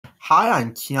Hi,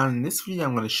 I'm Kian. In this video,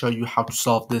 I'm going to show you how to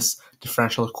solve this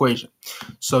differential equation.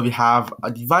 So we have a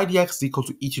dy dx is equal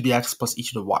to e to the x plus e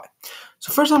to the y.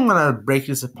 So first I'm going to break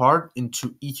this apart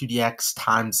into e to the x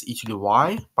times e to the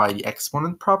y by the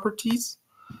exponent properties.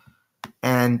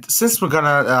 And since we're going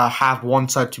to have one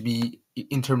side to be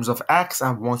in terms of x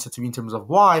and one side to be in terms of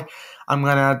y, I'm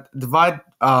going to divide,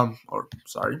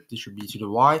 this should be e to the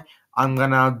y. I'm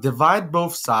going to divide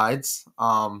both sides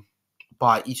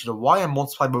by e to the y and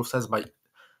multiply both sides by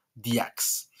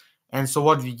dx. And so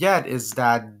what we get is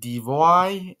that dy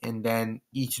and then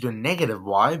e to the negative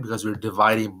y, because we're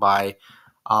dividing by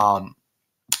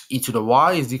e to the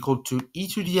y, is equal to e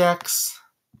to the x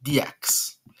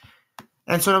dx.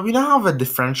 And so we now have a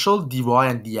differential dy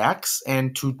and dx,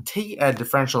 and to take a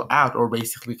differential out, or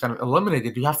basically kind of eliminate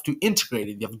it, you have to integrate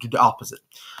it. You have to do the opposite.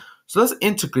 So let's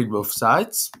integrate both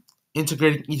sides.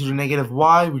 Integrating e to the negative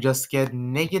y, we just get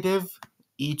negative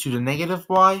e to the negative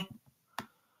y.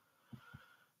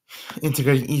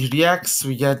 Integrating e to the x,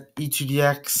 we get e to the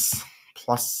x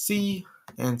plus c.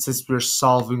 And since we're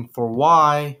solving for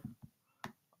y,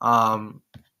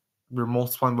 we're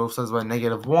multiplying both sides by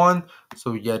 -1.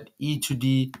 So we get e to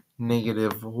the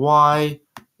negative y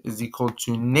is equal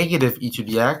to negative e to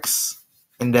the x,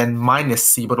 and then minus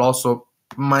c, but also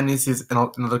minus is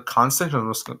another constant.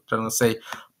 I'm just going to say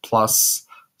plus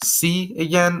c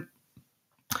again.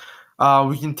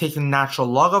 We can take the natural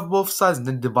log of both sides and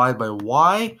then divide by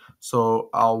y. So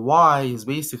y is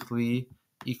basically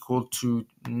equal to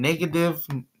negative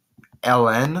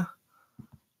ln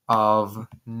of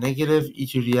negative e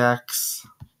to the x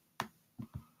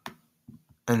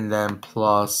and then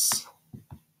plus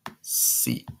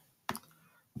c.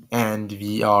 And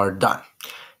we are done.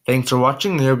 Thanks for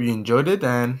watching. I hope you enjoyed it,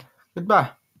 and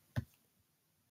goodbye.